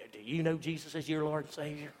them. Do you know Jesus as your Lord and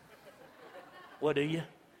Savior? Well, do you?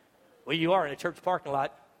 Well, you are in a church parking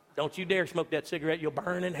lot. Don't you dare smoke that cigarette. You'll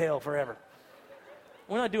burn in hell forever.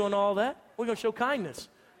 We're not doing all that. We're going to show kindness.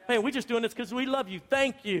 Man, we're just doing this because we love you.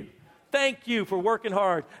 Thank you. Thank you for working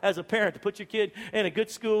hard as a parent to put your kid in a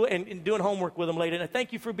good school and doing homework with them later. And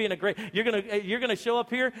thank you for being you're gonna show up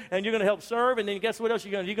here and you're gonna help serve. And then guess what else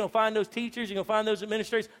you're gonna find those teachers. You're gonna find those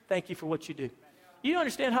administrators. Thank you for what you do. You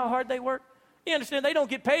understand how hard they work? You understand they don't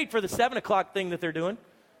get paid for the 7 o'clock thing that they're doing,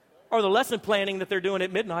 or the lesson planning that they're doing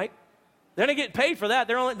at midnight. They're not getting paid for that.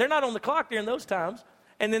 They're not on the clock during those times.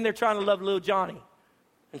 And then they're trying to love little Johnny.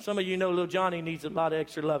 And some of you know little Johnny needs a lot of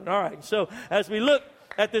extra loving. All right. So as we look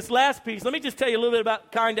at this last piece, let me just tell you a little bit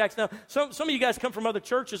about kind acts. Now, some of you guys come from other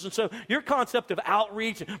churches, and so your concept of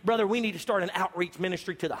outreach, brother, we need to start an outreach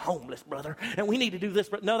ministry to the homeless, brother, and we need to do this.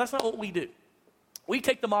 But no, that's not what we do. We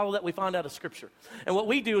take the model that we find out of Scripture, and what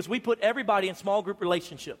we do is we put everybody in small group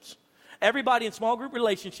relationships. Everybody in small group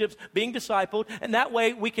relationships being discipled, and that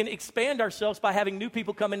way we can expand ourselves by having new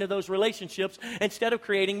people come into those relationships instead of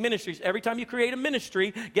creating ministries. Every time you create a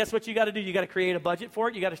ministry, guess what you got to do? You got to create a budget for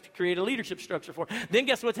it. You got to create a leadership structure for it. Then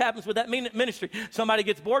guess what happens with that ministry? Somebody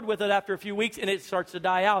gets bored with it after a few weeks, and it starts to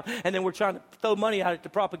die out, and then we're trying to throw money at it to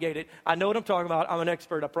propagate it. I know what I'm talking about. I'm an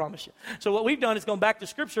expert, I promise you. So what we've done is gone back to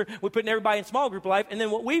Scripture. We're putting everybody in small group life, and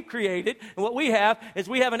then what we've created and what we have is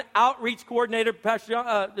we have an outreach coordinator,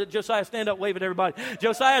 Pastor Josiah. Stand up, wave at everybody.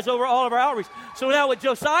 Josiah's over all of our outreach. So now what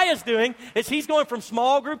Josiah's doing is he's going from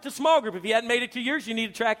small group to small group. If he hadn't made it to yours, you need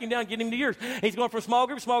to track him down, get him to yours. He's going from small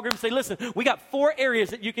group, and say, listen, we got 4 areas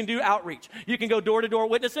that you can do outreach. You can go door-to-door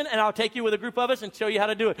witnessing, and I'll take you with a group of us and show you how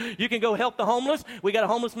to do it. You can go help the homeless. We got a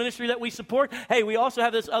homeless ministry that we support. Hey, we also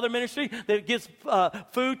have this other ministry that gives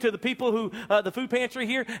food to the people who, the food pantry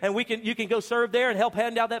here, and you can go serve there and help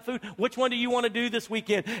hand out that food. Which one do you want to do this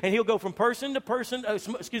weekend? And he'll go from person to person,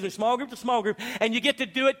 small group to small group, and you get to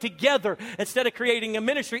do it together. Instead of creating a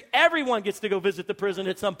ministry, everyone gets to go visit the prison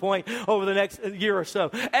at some point over the next year or so.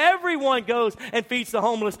 Everyone goes and feeds the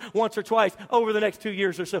homeless once or twice over the next 2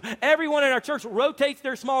 years or so. Everyone in our church rotates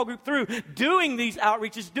their small group through doing these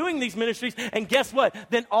outreaches, doing these ministries, and guess what?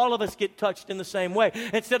 Then all of us get touched in the same way.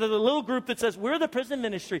 Instead of the little group that says, we're the prison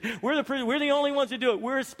ministry, we're the only ones who do it,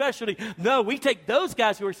 we're a specialty. No, we take those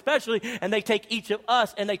guys who are specialty, and they take each of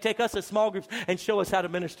us, and they take us as small groups and show us how to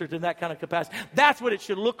minister to that kind of capacity. That's what it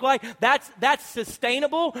should look like. That's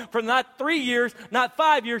sustainable for not 3 years, not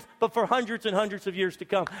 5 years, but for hundreds and hundreds of years to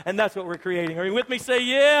come. And that's what we're creating. Are you with me? Say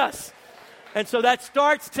yes. And so that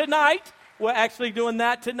starts tonight. We're actually doing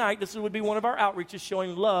that tonight. This would be one of our outreaches,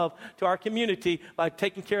 showing love to our community by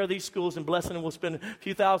taking care of these schools and blessing them. We'll spend a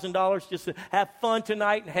few $1,000s just to have fun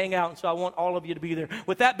tonight and hang out. And so I want all of you to be there.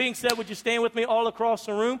 With that being said, would you stand with me all across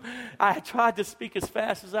the room? I tried to speak as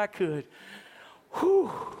fast as I could.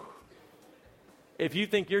 Whew. If you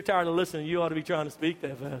think you're tired of listening, you ought to be trying to speak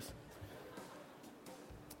that fast.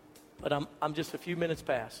 But I'm just a few minutes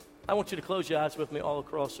past. I want you to close your eyes with me all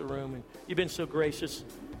across the room. And you've been so gracious.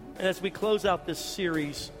 And as we close out this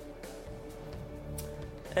series,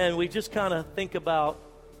 and we just kind of think about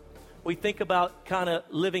kind of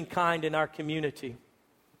living kind in our community,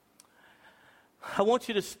 I want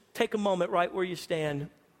you to take a moment right where you stand.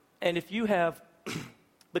 And if you have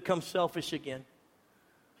become selfish again,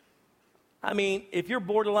 I mean, if you're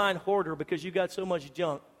borderline hoarder because you got so much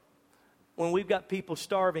junk, when we've got people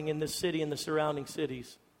starving in this city and the surrounding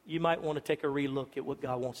cities, you might want to take a relook at what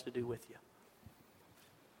God wants to do with you.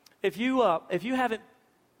 If you haven't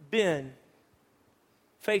been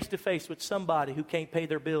face to face with somebody who can't pay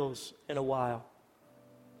their bills in a while,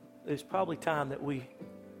 it's probably time that we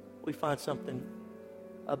find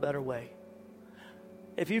a better way.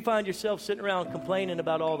 If you find yourself sitting around complaining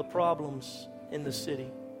about all the problems in the city,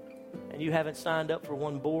 and you haven't signed up for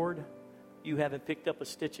one board, you haven't picked up a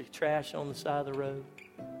stitch of trash on the side of the road,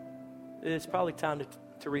 it's probably time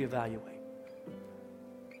to reevaluate.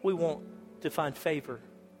 We want to find favor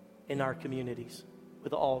in our communities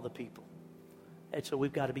with all the people. And so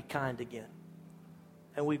we've got to be kind again.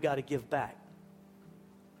 And we've got to give back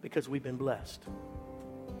because we've been blessed.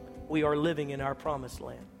 We are living in our promised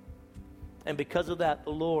land. And because of that,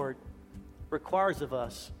 the Lord requires of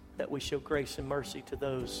us that we show grace and mercy to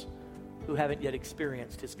those who haven't yet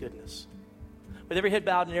experienced His goodness. With every head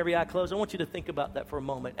bowed and every eye closed, I want you to think about that for a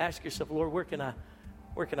moment. Ask yourself, Lord, where can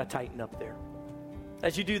I tighten up there?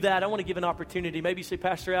 As you do that, I want to give an opportunity. Maybe you say,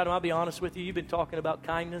 Pastor Adam, I'll be honest with you. You've been talking about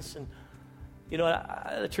kindness. And, you know,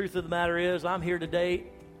 the truth of the matter is, I'm here today,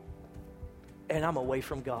 and I'm away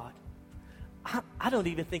from God. I don't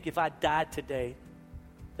even think if I died today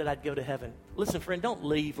that I'd go to heaven. Listen, friend, don't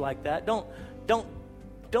leave like that.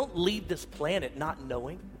 Don't leave this planet not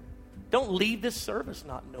knowing. Don't leave this service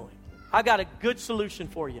not knowing. I got a good solution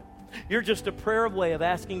for you. You're just a prayer away of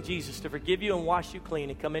asking Jesus to forgive you and wash you clean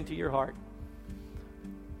and come into your heart.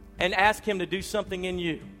 And ask Him to do something in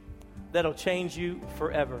you that'll change you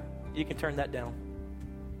forever. You can turn that down.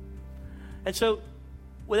 And so,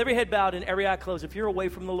 with every head bowed and every eye closed, if you're away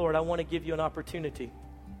from the Lord, I want to give you an opportunity.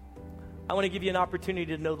 I want to give you an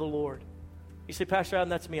opportunity to know the Lord. You say, Pastor Adam,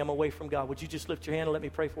 that's me. I'm away from God. Would you just lift your hand and let me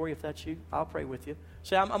pray for you if that's you? I'll pray with you.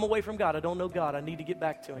 Say, I'm away from God. I don't know God. I need to get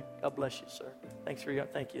back to Him. God bless you, sir. Thank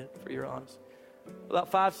you for your honesty.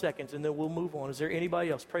 About 5 seconds, and then we'll move on. Is there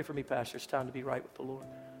anybody else? Pray for me, Pastor. It's time to be right with the Lord.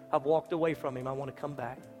 I've walked away from Him. I want to come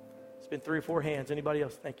back. It's been 3 or 4 hands. Anybody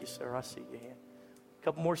else? Thank you, sir. I see your hand. A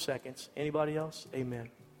couple more seconds. Anybody else? Amen.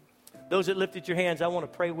 Those that lifted your hands, I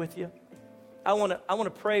want to pray with you. I want to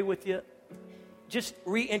pray with you, just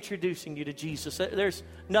reintroducing you to Jesus. There's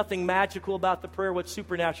nothing magical about the prayer. What's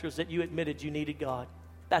supernatural is that you admitted you needed God.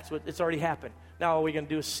 It's already happened. Now all we're going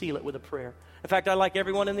to do is seal it with a prayer. In fact, I'd like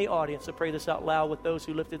everyone in the audience to pray this out loud with those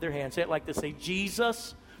who lifted their hands. Say it like this. Say,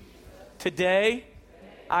 Jesus, today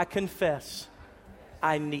I confess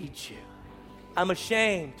I need you. I'm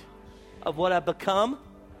ashamed of what I've become,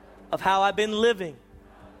 of how I've been living.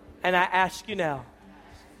 And I ask you now,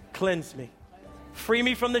 cleanse me. Free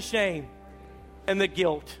me from the shame and the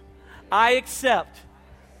guilt. I accept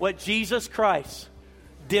what Jesus Christ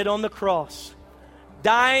did on the cross,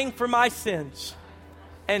 dying for my sins.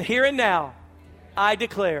 And here and now, I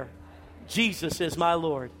declare, Jesus is my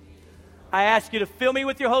Lord. I ask you to fill me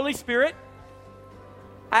with your Holy Spirit.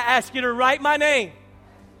 I ask you to write my name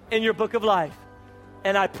in your book of life.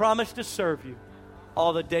 And I promise to serve you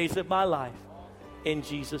all the days of my life. In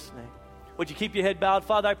Jesus' name. Would you keep your head bowed?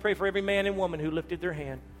 Father, I pray for every man and woman who lifted their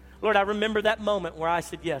hand. Lord, I remember that moment where I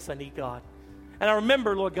said, yes, I need God. And I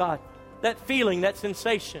remember, Lord God, that feeling, that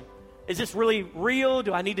sensation Is this really real?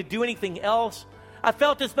 Do I need to do anything else? I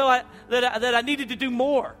felt as though that I needed to do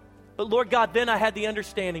more. But Lord God, then I had the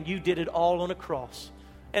understanding you did it all on a cross.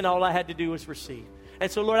 And all I had to do was receive. And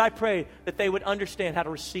so, Lord, I pray that they would understand how to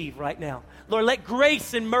receive right now. Lord, let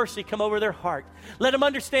grace and mercy come over their heart. Let them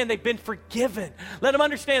understand they've been forgiven. Let them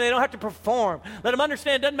understand they don't have to perform. Let them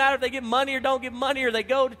understand it doesn't matter if they get money or don't get money or they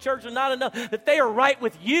go to church or not enough, that they are right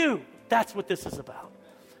with you. That's what this is about.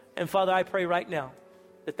 And, Father, I pray right now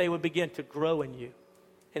that they would begin to grow in you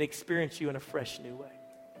and experience you in a fresh new way.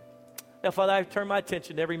 Now, Father, I turn my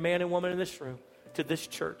attention to every man and woman in this room, to this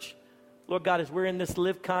church. Lord God, as we're in this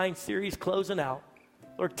Live Kind series closing out,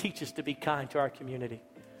 Lord, teach us to be kind to our community.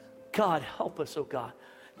 God, help us, oh God,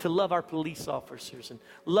 to love our police officers and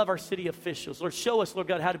love our city officials. Lord, show us, Lord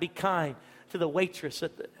God, how to be kind to the waitress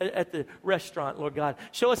at the restaurant, Lord God.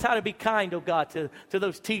 Show us how to be kind, oh God, to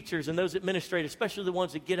those teachers and those administrators, especially the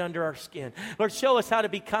ones that get under our skin. Lord, show us how to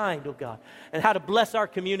be kind, oh God, and how to bless our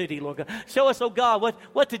community, Lord God. Show us, oh God,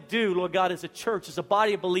 what to do, Lord God, as a church, as a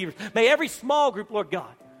body of believers. May every small group, Lord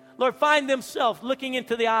God, Lord, find themselves looking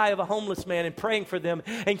into the eye of a homeless man and praying for them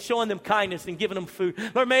and showing them kindness and giving them food.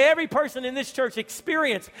 Lord, may every person in this church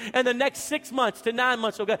experience in the next 6 months to 9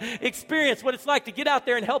 months, oh God, experience what it's like to get out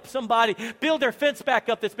there and help somebody build their fence back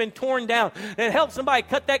up that's been torn down and help somebody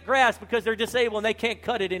cut that grass because they're disabled and they can't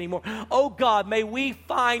cut it anymore. Oh God, may we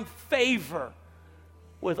find favor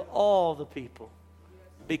with all the people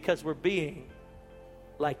because we're being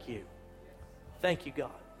like you. Thank you,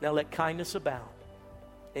 God. Now let kindness abound.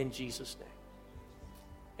 In Jesus' name.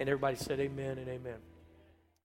 And everybody said amen and amen.